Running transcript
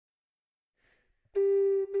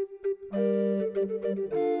Hi,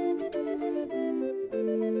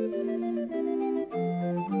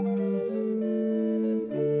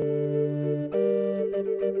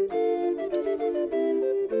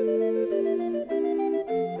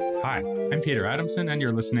 I'm Peter Adamson, and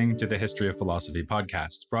you're listening to the History of Philosophy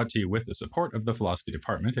podcast, brought to you with the support of the Philosophy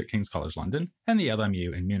Department at King's College London and the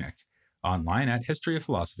LMU in Munich, online at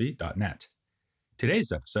historyofphilosophy.net.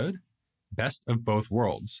 Today's episode, Best of Both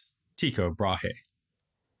Worlds, Tycho Brahe.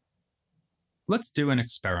 Let's do an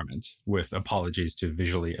experiment, with apologies to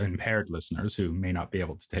visually impaired listeners who may not be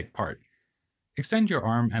able to take part. Extend your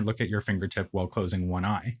arm and look at your fingertip while closing one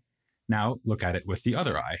eye. Now look at it with the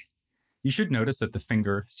other eye. You should notice that the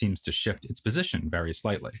finger seems to shift its position very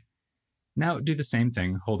slightly. Now do the same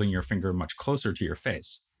thing, holding your finger much closer to your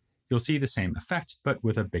face. You'll see the same effect, but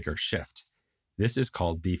with a bigger shift. This is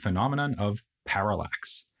called the phenomenon of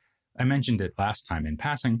parallax. I mentioned it last time in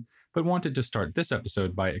passing, but wanted to start this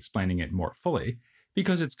episode by explaining it more fully,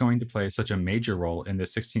 because it's going to play such a major role in the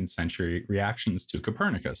 16th century reactions to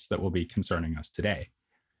Copernicus that will be concerning us today.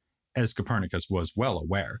 As Copernicus was well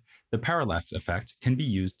aware, the parallax effect can be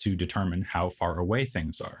used to determine how far away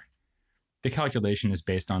things are. The calculation is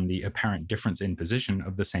based on the apparent difference in position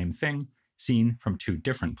of the same thing seen from two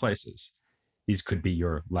different places. These could be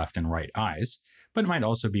your left and right eyes, but might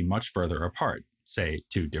also be much further apart, say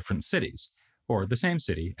two different cities, or the same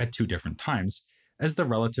city at two different times, as the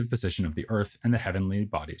relative position of the Earth and the heavenly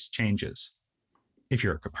bodies changes. If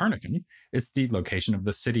you're a Copernican, it's the location of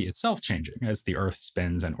the city itself changing as the Earth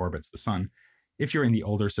spins and orbits the Sun. If you're in the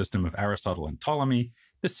older system of Aristotle and Ptolemy,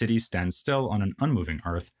 the city stands still on an unmoving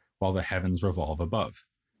Earth while the heavens revolve above.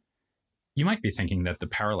 You might be thinking that the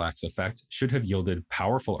parallax effect should have yielded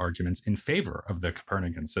powerful arguments in favor of the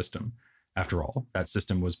Copernican system. After all, that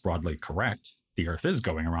system was broadly correct. The Earth is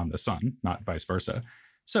going around the Sun, not vice versa.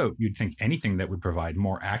 So you'd think anything that would provide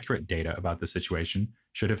more accurate data about the situation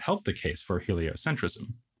should have helped the case for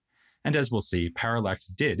heliocentrism. And as we'll see, parallax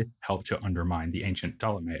did help to undermine the ancient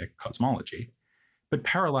Ptolemaic cosmology. But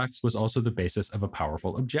parallax was also the basis of a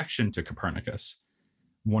powerful objection to Copernicus.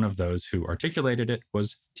 One of those who articulated it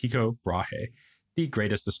was Tycho Brahe, the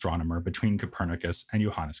greatest astronomer between Copernicus and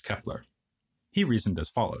Johannes Kepler. He reasoned as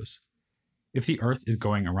follows. If the Earth is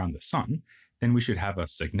going around the Sun, then we should have a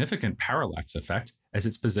significant parallax effect as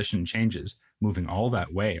its position changes, moving all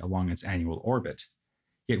that way along its annual orbit.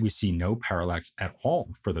 Yet we see no parallax at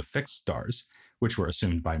all for the fixed stars, which were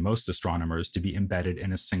assumed by most astronomers to be embedded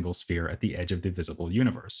in a single sphere at the edge of the visible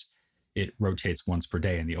universe. It rotates once per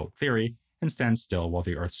day in the old theory, and stands still while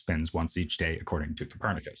the Earth spins once each day according to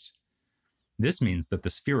Copernicus. This means that the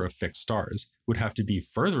sphere of fixed stars would have to be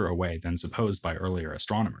further away than supposed by earlier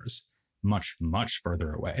astronomers. Much, much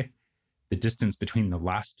further away. The distance between the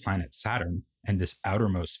last planet Saturn and this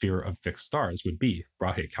outermost sphere of fixed stars would be,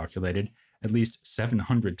 Brahe calculated, at least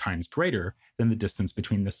 700 times greater than the distance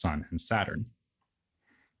between the Sun and Saturn.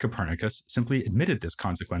 Copernicus simply admitted this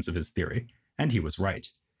consequence of his theory, and he was right.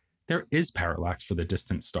 There is parallax for the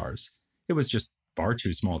distant stars. It was just far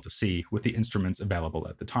too small to see with the instruments available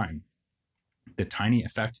at the time. The tiny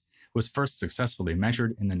effect was first successfully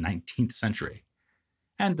measured in the 19th century.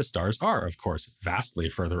 And the stars are, of course, vastly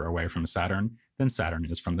further away from Saturn than Saturn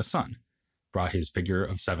is from the Sun. Brahe's figure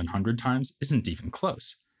of 700 times isn't even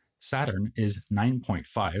close. Saturn is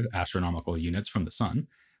 9.5 astronomical units from the Sun,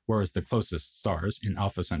 whereas the closest stars in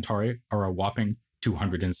Alpha Centauri are a whopping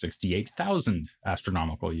 268,000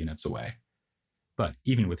 astronomical units away. But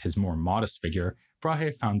even with his more modest figure,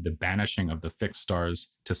 Brahe found the banishing of the fixed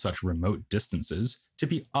stars to such remote distances to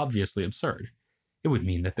be obviously absurd. It would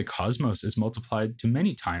mean that the cosmos is multiplied to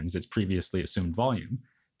many times its previously assumed volume,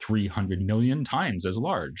 300 million times as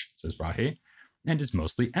large, says Brahe, and is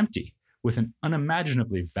mostly empty, with an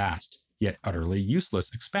unimaginably vast, yet utterly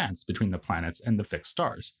useless expanse between the planets and the fixed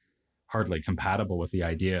stars, hardly compatible with the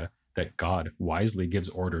idea that God wisely gives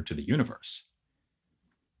order to the universe.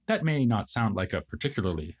 That may not sound like a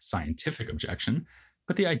particularly scientific objection,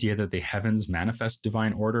 but the idea that the heavens manifest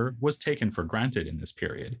divine order was taken for granted in this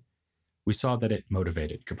period. We saw that it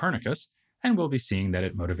motivated Copernicus, and we'll be seeing that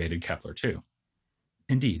it motivated Kepler too.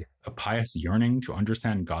 Indeed, a pious yearning to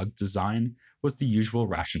understand God's design was the usual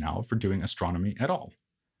rationale for doing astronomy at all.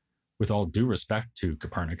 With all due respect to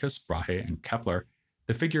Copernicus, Brahe, and Kepler,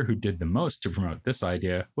 the figure who did the most to promote this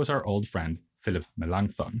idea was our old friend Philip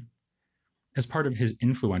Melanchthon. As part of his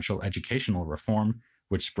influential educational reform,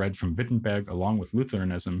 which spread from Wittenberg along with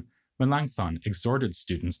Lutheranism, Melanchthon exhorted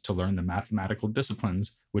students to learn the mathematical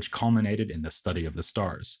disciplines which culminated in the study of the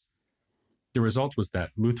stars. The result was that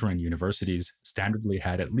Lutheran universities standardly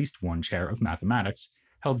had at least one chair of mathematics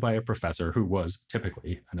held by a professor who was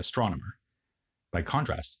typically an astronomer. By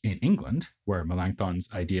contrast, in England, where Melanchthon's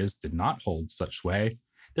ideas did not hold such sway,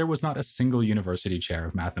 there was not a single university chair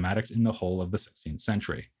of mathematics in the whole of the 16th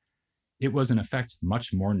century. It was in effect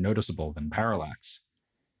much more noticeable than parallax.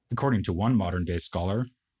 According to one modern-day scholar,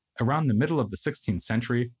 around the middle of the 16th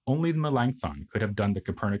century, only Melanchthon could have done the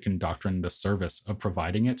Copernican doctrine the service of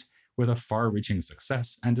providing it with a far-reaching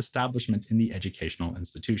success and establishment in the educational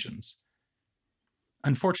institutions.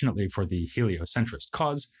 Unfortunately for the heliocentrist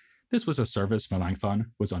cause, this was a service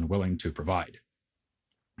Melanchthon was unwilling to provide.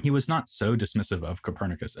 He was not so dismissive of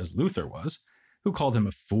Copernicus as Luther was, who called him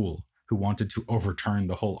a fool who wanted to overturn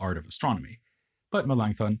the whole art of astronomy, but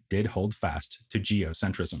Melanchthon did hold fast to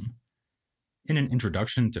geocentrism. In an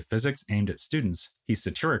introduction to physics aimed at students, he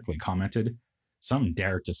satirically commented, "Some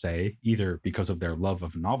dare to say, either because of their love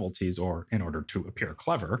of novelties or in order to appear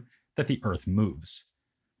clever, that the Earth moves."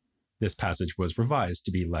 This passage was revised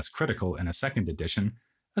to be less critical in a second edition,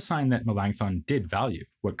 a sign that Melanchthon did value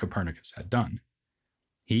what Copernicus had done.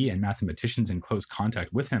 He and mathematicians in close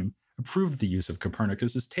contact with him approved the use of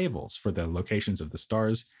Copernicus's tables for the locations of the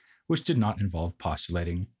stars, which did not involve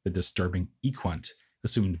postulating the disturbing equant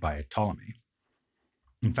assumed by Ptolemy.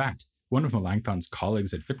 In fact, one of Melanchthon's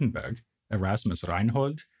colleagues at Wittenberg, Erasmus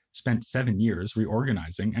Reinhold, spent 7 years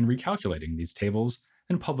reorganizing and recalculating these tables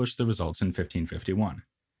and published the results in 1551.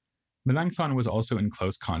 Melanchthon was also in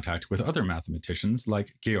close contact with other mathematicians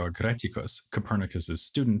like Georg Rheticus, Copernicus's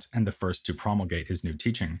student and the first to promulgate his new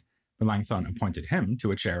teaching. Melanchthon appointed him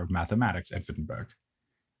to a chair of mathematics at Wittenberg.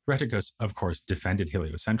 Rheticus, of course, defended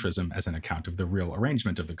heliocentrism as an account of the real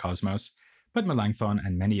arrangement of the cosmos, but Melanchthon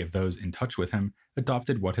and many of those in touch with him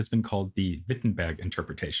adopted what has been called the Wittenberg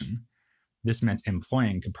interpretation. This meant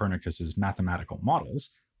employing Copernicus's mathematical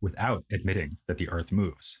models without admitting that the Earth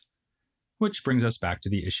moves. Which brings us back to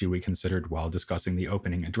the issue we considered while discussing the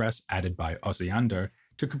opening address added by Osiander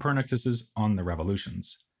to Copernicus's On the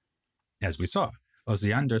Revolutions. As we saw,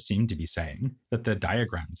 Osiander seemed to be saying that the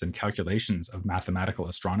diagrams and calculations of mathematical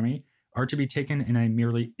astronomy are to be taken in a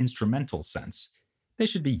merely instrumental sense. They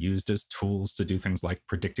should be used as tools to do things like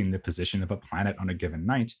predicting the position of a planet on a given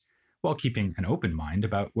night, while keeping an open mind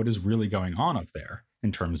about what is really going on up there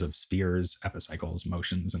in terms of spheres, epicycles,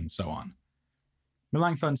 motions, and so on.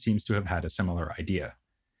 Melanchthon seems to have had a similar idea.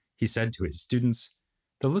 He said to his students,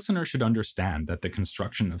 "The listener should understand that the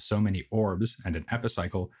construction of so many orbs and an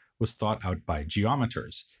epicycle was thought out by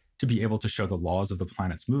geometers to be able to show the laws of the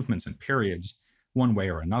planet's movements and periods one way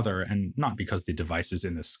or another, and not because the devices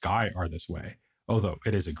in the sky are this way, although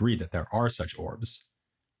it is agreed that there are such orbs."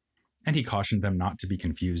 And he cautioned them not to be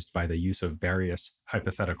confused by the use of various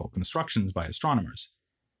hypothetical constructions by astronomers.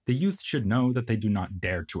 The youth should know that they do not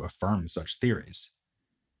dare to affirm such theories.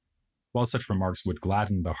 While such remarks would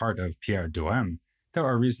gladden the heart of Pierre Duhem, there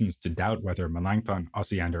are reasons to doubt whether Melanchthon,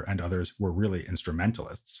 Osiander, and others were really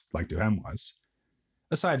instrumentalists, like Duhem was.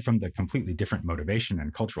 Aside from the completely different motivation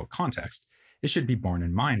and cultural context, it should be borne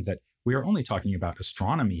in mind that we are only talking about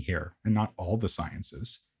astronomy here, and not all the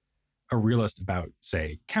sciences. A realist about,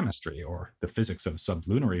 say, chemistry or the physics of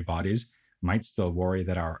sublunary bodies might still worry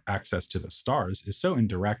that our access to the stars is so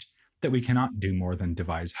indirect that we cannot do more than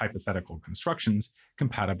devise hypothetical constructions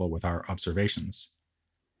compatible with our observations.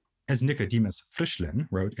 As Nicodemus Frischlin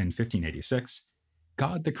wrote in 1586,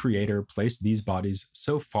 God the Creator placed these bodies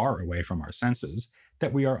so far away from our senses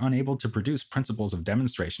that we are unable to produce principles of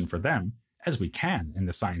demonstration for them as we can in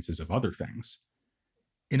the sciences of other things.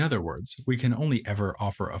 In other words, we can only ever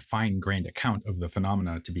offer a fine-grained account of the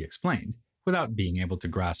phenomena to be explained without being able to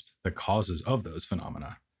grasp the causes of those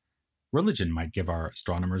phenomena. Religion might give our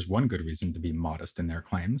astronomers one good reason to be modest in their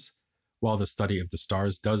claims. While the study of the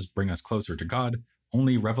stars does bring us closer to God,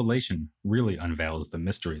 only revelation really unveils the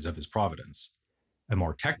mysteries of his providence. A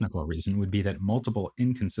more technical reason would be that multiple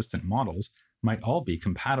inconsistent models might all be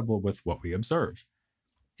compatible with what we observe.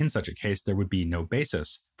 In such a case, there would be no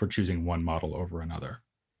basis for choosing one model over another.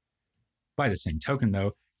 By the same token,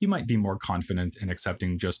 though, you might be more confident in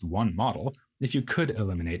accepting just one model if you could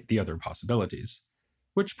eliminate the other possibilities.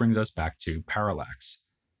 Which brings us back to parallax.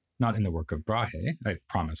 Not in the work of Brahe, I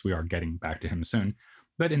promise we are getting back to him soon,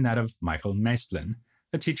 but in that of Michael Maestlin,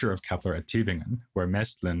 a teacher of Kepler at Tübingen, where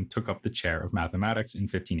Maestlin took up the chair of mathematics in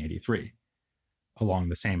 1583. Along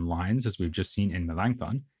the same lines as we've just seen in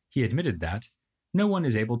Melanchthon, he admitted that no one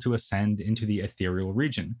is able to ascend into the ethereal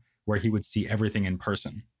region, where he would see everything in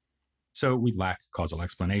person. So we lack causal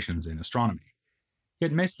explanations in astronomy.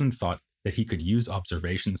 Yet Maestlin thought that he could use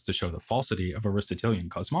observations to show the falsity of Aristotelian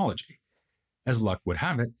cosmology. As luck would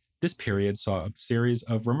have it, this period saw a series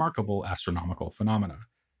of remarkable astronomical phenomena: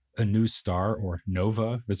 a new star or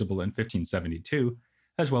nova visible in 1572,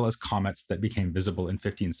 as well as comets that became visible in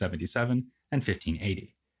 1577 and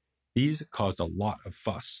 1580. These caused a lot of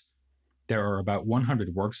fuss. There are about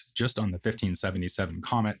 100 works just on the 1577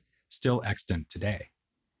 comet, still extant today.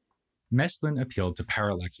 Maestlin appealed to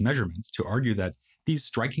parallax measurements to argue that these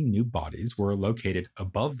striking new bodies were located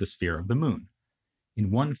above the sphere of the moon.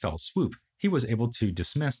 In one fell swoop, he was able to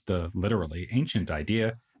dismiss the literally ancient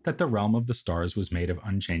idea that the realm of the stars was made of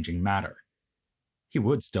unchanging matter. He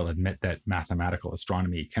would still admit that mathematical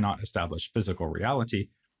astronomy cannot establish physical reality,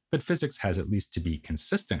 but physics has at least to be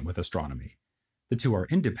consistent with astronomy. The two are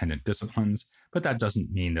independent disciplines, but that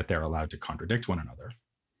doesn't mean that they're allowed to contradict one another.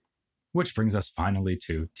 Which brings us finally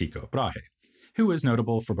to Tycho Brahe, who is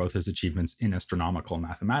notable for both his achievements in astronomical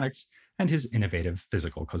mathematics and his innovative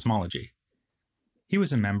physical cosmology. He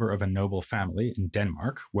was a member of a noble family in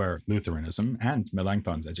Denmark, where Lutheranism and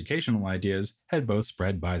Melanchthon's educational ideas had both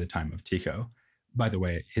spread by the time of Tycho. By the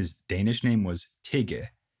way, his Danish name was Tege.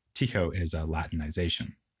 Tycho is a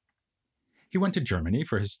Latinization. He went to Germany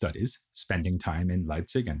for his studies, spending time in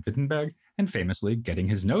Leipzig and Wittenberg, and famously getting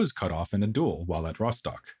his nose cut off in a duel while at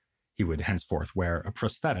Rostock. He would henceforth wear a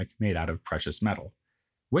prosthetic made out of precious metal,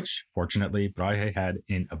 which, fortunately, Brahe had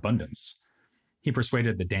in abundance. He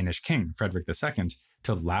persuaded the Danish king, Frederick II,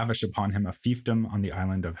 to lavish upon him a fiefdom on the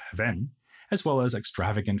island of Hven, as well as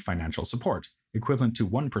extravagant financial support, equivalent to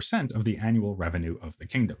 1% of the annual revenue of the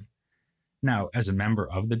kingdom. Now, as a member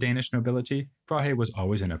of the Danish nobility, Brahe was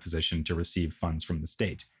always in a position to receive funds from the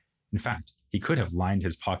state. In fact, he could have lined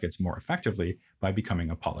his pockets more effectively by becoming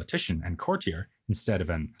a politician and courtier instead of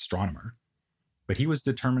an astronomer. But he was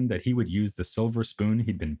determined that he would use the silver spoon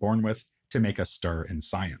he'd been born with to make a stir in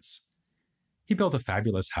science. He built a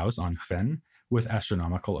fabulous house on Hven with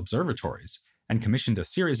astronomical observatories and commissioned a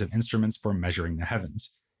series of instruments for measuring the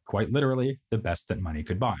heavens, quite literally the best that money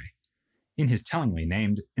could buy. In his tellingly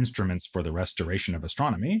named Instruments for the Restoration of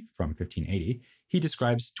Astronomy from 1580, he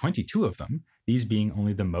describes 22 of them, these being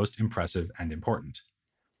only the most impressive and important.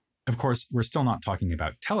 Of course, we're still not talking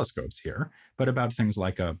about telescopes here, but about things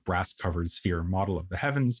like a brass-covered sphere model of the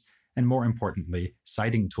heavens, and more importantly,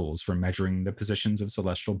 sighting tools for measuring the positions of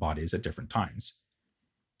celestial bodies at different times.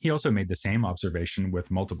 He also made the same observation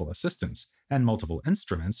with multiple assistants and multiple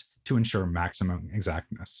instruments to ensure maximum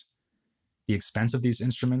exactness. The expense of these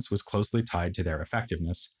instruments was closely tied to their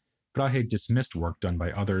effectiveness. Brahe dismissed work done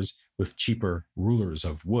by others with cheaper rulers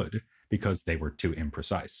of wood because they were too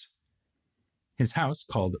imprecise. His house,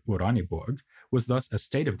 called Uraniborg, was thus a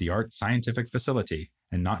state-of-the-art scientific facility,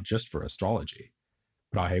 and not just for astrology.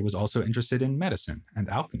 Brahe was also interested in medicine and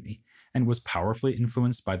alchemy, and was powerfully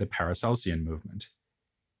influenced by the Paracelsian movement.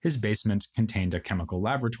 His basement contained a chemical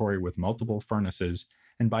laboratory with multiple furnaces,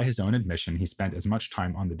 and by his own admission, he spent as much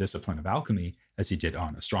time on the discipline of alchemy as he did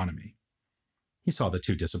on astronomy. He saw the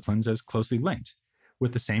two disciplines as closely linked,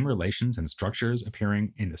 with the same relations and structures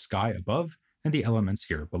appearing in the sky above and the elements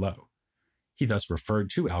here below. He thus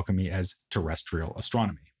referred to alchemy as terrestrial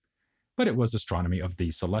astronomy. But it was astronomy of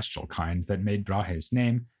the celestial kind that made Brahe's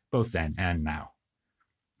name both then and now.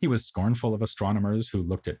 He was scornful of astronomers who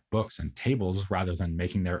looked at books and tables rather than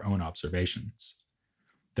making their own observations.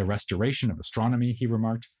 The restoration of astronomy, he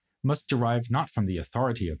remarked, must derive not from the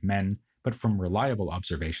authority of men, but from reliable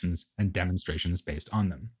observations and demonstrations based on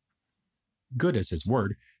them. Good as his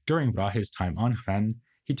word, during Brahe's time on Hven,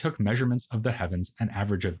 he took measurements of the heavens an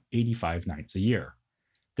average of 85 nights a year.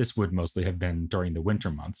 This would mostly have been during the winter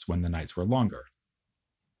months when the nights were longer.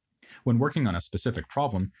 When working on a specific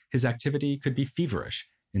problem, his activity could be feverish,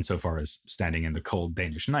 insofar as standing in the cold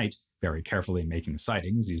Danish night, very carefully making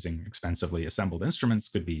sightings using expensively assembled instruments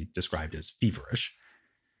could be described as feverish.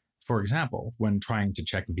 For example, when trying to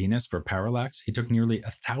check Venus for parallax, he took nearly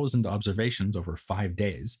 1,000 observations over 5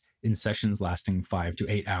 days, in sessions lasting 5 to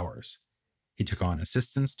 8 hours. He took on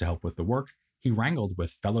assistants to help with the work. He wrangled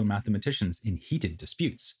with fellow mathematicians in heated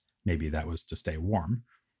disputes, maybe that was to stay warm,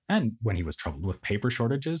 and when he was troubled with paper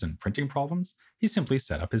shortages and printing problems, he simply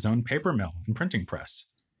set up his own paper mill and printing press.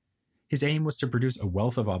 His aim was to produce a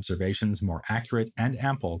wealth of observations more accurate and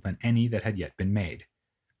ample than any that had yet been made.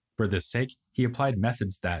 For this sake, he applied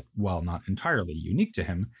methods that, while not entirely unique to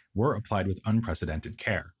him, were applied with unprecedented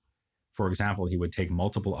care. For example, he would take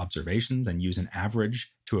multiple observations and use an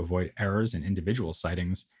average to avoid errors in individual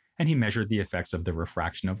sightings, and he measured the effects of the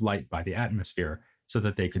refraction of light by the atmosphere so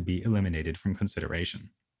that they could be eliminated from consideration.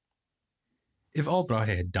 If all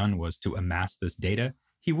Brahe had done was to amass this data,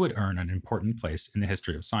 he would earn an important place in the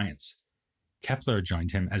history of science. Kepler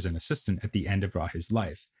joined him as an assistant at the end of Brahe's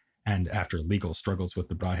life, and after legal struggles with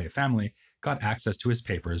the Brahe family, got access to his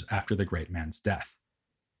papers after the great man's death.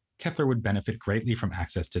 Kepler would benefit greatly from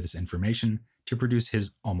access to this information to produce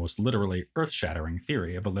his almost literally earth-shattering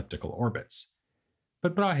theory of elliptical orbits.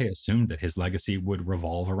 but Brahe assumed that his legacy would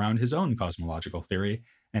revolve around his own cosmological theory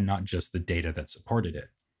and not just the data that supported it.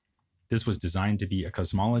 This was designed to be a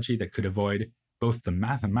cosmology that could avoid both the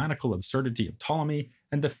mathematical absurdity of Ptolemy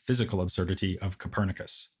and the physical absurdity of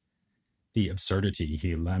Copernicus. The absurdity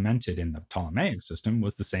he lamented in the Ptolemaic system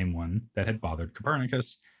was the same one that had bothered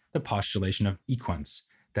Copernicus, the postulation of equants,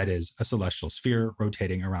 that is, a celestial sphere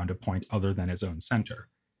rotating around a point other than its own center.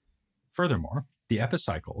 Furthermore, the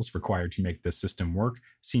epicycles required to make this system work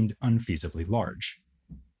seemed unfeasibly large.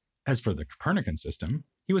 As for the Copernican system,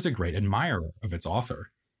 he was a great admirer of its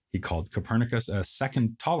author. He called Copernicus a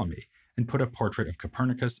second Ptolemy and put a portrait of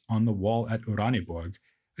Copernicus on the wall at Uraniborg,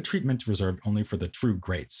 a treatment reserved only for the true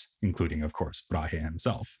greats, including, of course, Brahe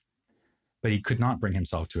himself. But he could not bring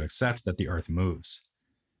himself to accept that the Earth moves.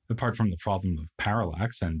 Apart from the problem of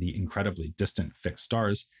parallax and the incredibly distant fixed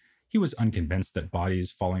stars, he was unconvinced that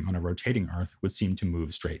bodies falling on a rotating Earth would seem to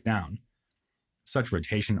move straight down. Such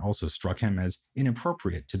rotation also struck him as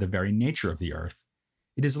inappropriate to the very nature of the Earth.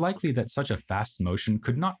 It is likely that such a fast motion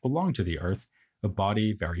could not belong to the Earth, a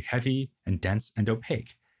body very heavy and dense and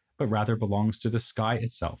opaque, but rather belongs to the sky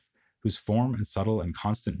itself, whose form and subtle and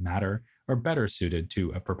constant matter are better suited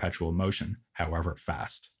to a perpetual motion, however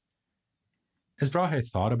fast. As Brahe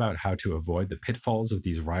thought about how to avoid the pitfalls of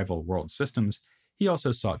these rival world systems, he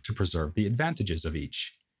also sought to preserve the advantages of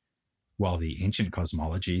each. While the ancient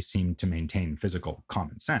cosmology seemed to maintain physical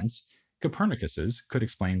common sense, Copernicus's could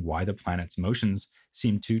explain why the planet's motions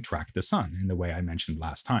seemed to track the sun in the way I mentioned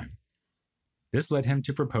last time. This led him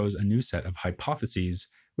to propose a new set of hypotheses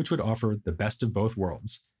which would offer the best of both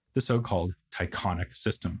worlds, the so-called Tychonic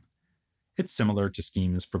system. It's similar to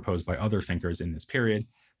schemes proposed by other thinkers in this period,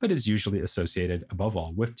 but is usually associated above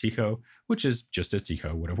all with Tycho, which is just as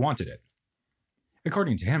Tycho would have wanted it.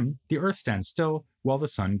 According to him, the Earth stands still while the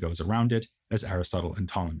sun goes around it, as Aristotle and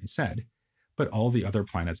Ptolemy said, but all the other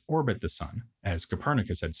planets orbit the sun, as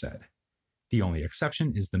Copernicus had said. The only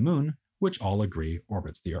exception is the moon, which all agree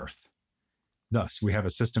orbits the Earth. Thus, we have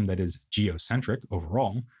a system that is geocentric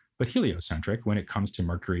overall, but heliocentric when it comes to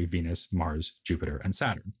Mercury, Venus, Mars, Jupiter, and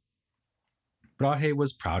Saturn. Brahe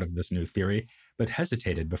was proud of this new theory, but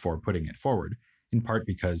hesitated before putting it forward, in part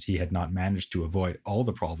because he had not managed to avoid all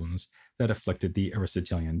the problems that afflicted the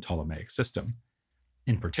Aristotelian Ptolemaic system.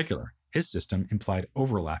 In particular, his system implied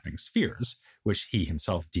overlapping spheres, which he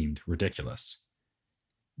himself deemed ridiculous.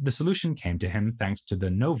 The solution came to him thanks to the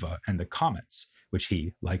nova and the comets, which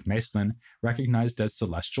he, like Maestlin, recognized as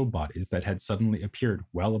celestial bodies that had suddenly appeared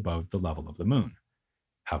well above the level of the moon.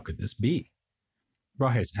 How could this be?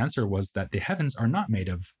 Brahe's answer was that the heavens are not made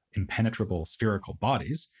of impenetrable spherical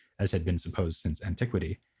bodies, as had been supposed since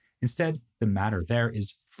antiquity. Instead, the matter there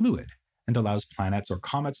is fluid and allows planets or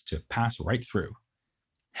comets to pass right through.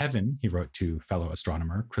 Heaven, he wrote to fellow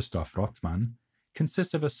astronomer Christoph Rothmann,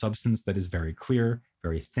 consists of a substance that is very clear,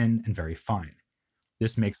 very thin, and very fine.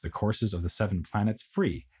 This makes the courses of the 7 planets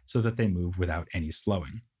free so that they move without any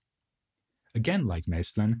slowing. Again, like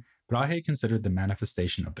Maestlin, Brahe considered the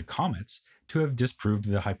manifestation of the comets to have disproved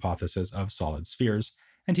the hypothesis of solid spheres,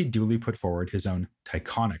 and he duly put forward his own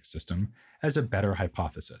Tychonic system as a better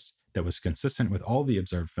hypothesis that was consistent with all the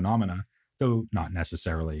observed phenomena, though not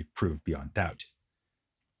necessarily proved beyond doubt.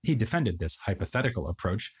 He defended this hypothetical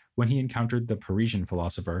approach when he encountered the Parisian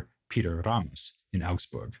philosopher Peter Ramus in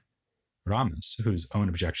Augsburg. Ramus, whose own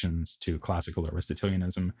objections to classical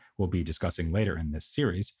Aristotelianism we'll be discussing later in this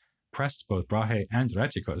series, pressed both Brahe and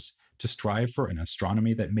Rheticus to strive for an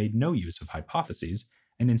astronomy that made no use of hypotheses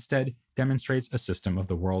and instead demonstrates a system of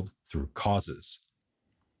the world through causes.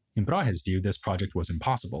 In Brahe's view, this project was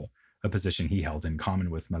impossible, a position he held in common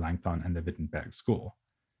with Melanchthon and the Wittenberg school.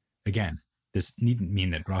 Again, this needn't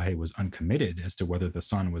mean that Brahe was uncommitted as to whether the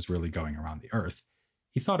sun was really going around the Earth.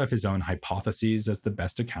 He thought of his own hypotheses as the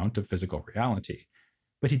best account of physical reality,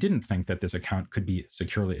 but he didn't think that this account could be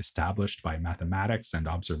securely established by mathematics and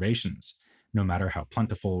observations, no matter how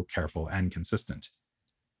plentiful, careful, and consistent.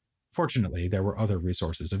 Fortunately, there were other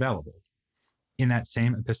resources available. In that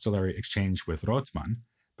same epistolary exchange with Rothmann,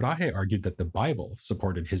 Brahe argued that the Bible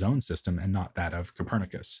supported his own system and not that of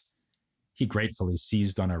Copernicus. He gratefully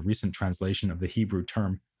seized on a recent translation of the Hebrew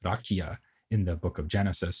term rakia in the Book of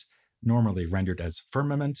Genesis, normally rendered as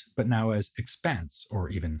firmament, but now as expanse or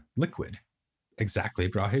even liquid. Exactly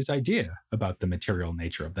Brahe's idea about the material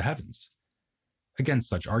nature of the heavens. Against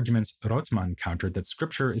such arguments, Rothmann countered that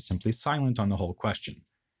Scripture is simply silent on the whole question.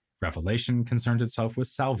 Revelation concerns itself with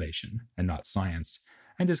salvation and not science,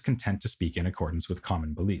 and is content to speak in accordance with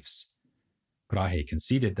common beliefs. Brahe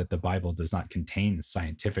conceded that the Bible does not contain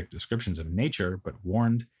scientific descriptions of nature, but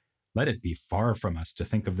warned, "Let it be far from us to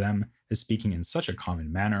think of them as speaking in such a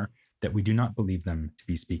common manner that we do not believe them to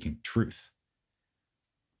be speaking truth.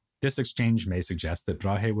 This exchange may suggest that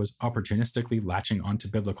Brahe was opportunistically latching onto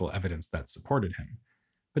biblical evidence that supported him,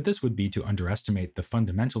 but this would be to underestimate the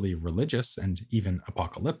fundamentally religious and even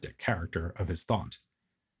apocalyptic character of his thought.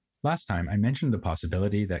 Last time I mentioned the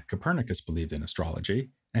possibility that Copernicus believed in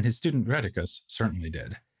astrology, and his student Rheticus certainly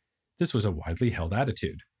did. This was a widely held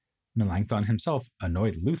attitude. Melanchthon himself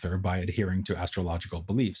annoyed Luther by adhering to astrological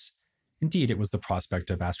beliefs. Indeed, it was the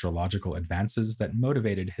prospect of astrological advances that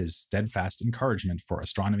motivated his steadfast encouragement for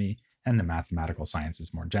astronomy and the mathematical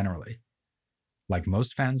sciences more generally. Like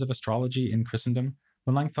most fans of astrology in Christendom,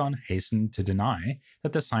 Melanchthon hastened to deny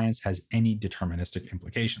that the science has any deterministic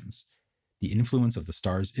implications. The influence of the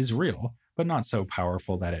stars is real, but not so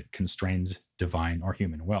powerful that it constrains divine or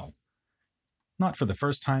human will. Not for the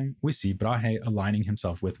first time, we see Brahe aligning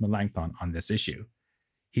himself with Melanchthon on this issue.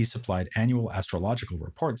 He supplied annual astrological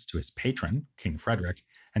reports to his patron, King Frederick,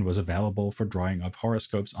 and was available for drawing up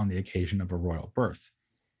horoscopes on the occasion of a royal birth.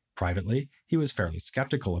 Privately, he was fairly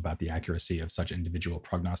skeptical about the accuracy of such individual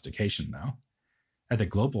prognostication, though. At the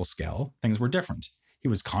global scale, things were different. He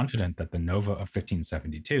was confident that the nova of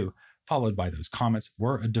 1572, followed by those comets,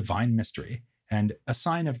 were a divine mystery and a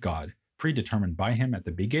sign of God, predetermined by him at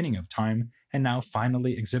the beginning of time and now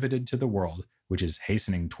finally exhibited to the world, which is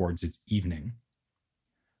hastening towards its evening.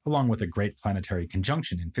 Along with a great planetary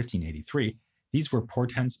conjunction in 1583, these were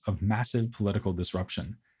portents of massive political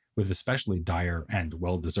disruption, with especially dire and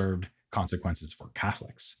well-deserved consequences for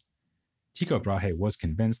Catholics. Tycho Brahe was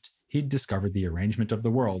convinced he'd discovered the arrangement of the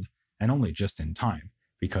world, and only just in time,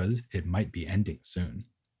 because it might be ending soon.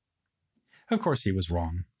 Of course, he was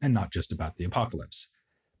wrong, and not just about the apocalypse.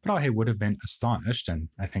 Brahe would have been astonished, and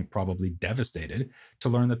I think probably devastated, to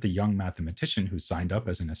learn that the young mathematician who signed up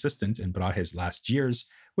as an assistant in Brahe's last years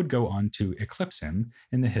would go on to eclipse him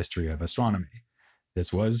in the history of astronomy.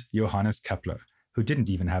 This was Johannes Kepler, who didn't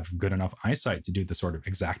even have good enough eyesight to do the sort of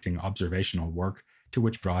exacting observational work to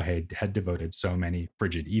which Brahe had devoted so many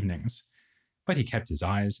frigid evenings. But he kept his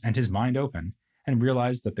eyes and his mind open, and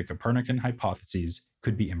realized that the Copernican hypotheses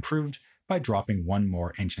could be improved by dropping one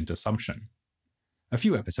more ancient assumption. A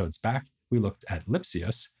few episodes back, we looked at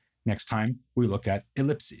Lipsius. Next time, we look at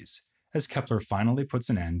ellipses, as Kepler finally puts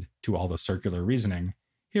an end to all the circular reasoning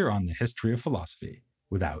here on the History of Philosophy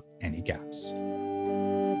without any gaps.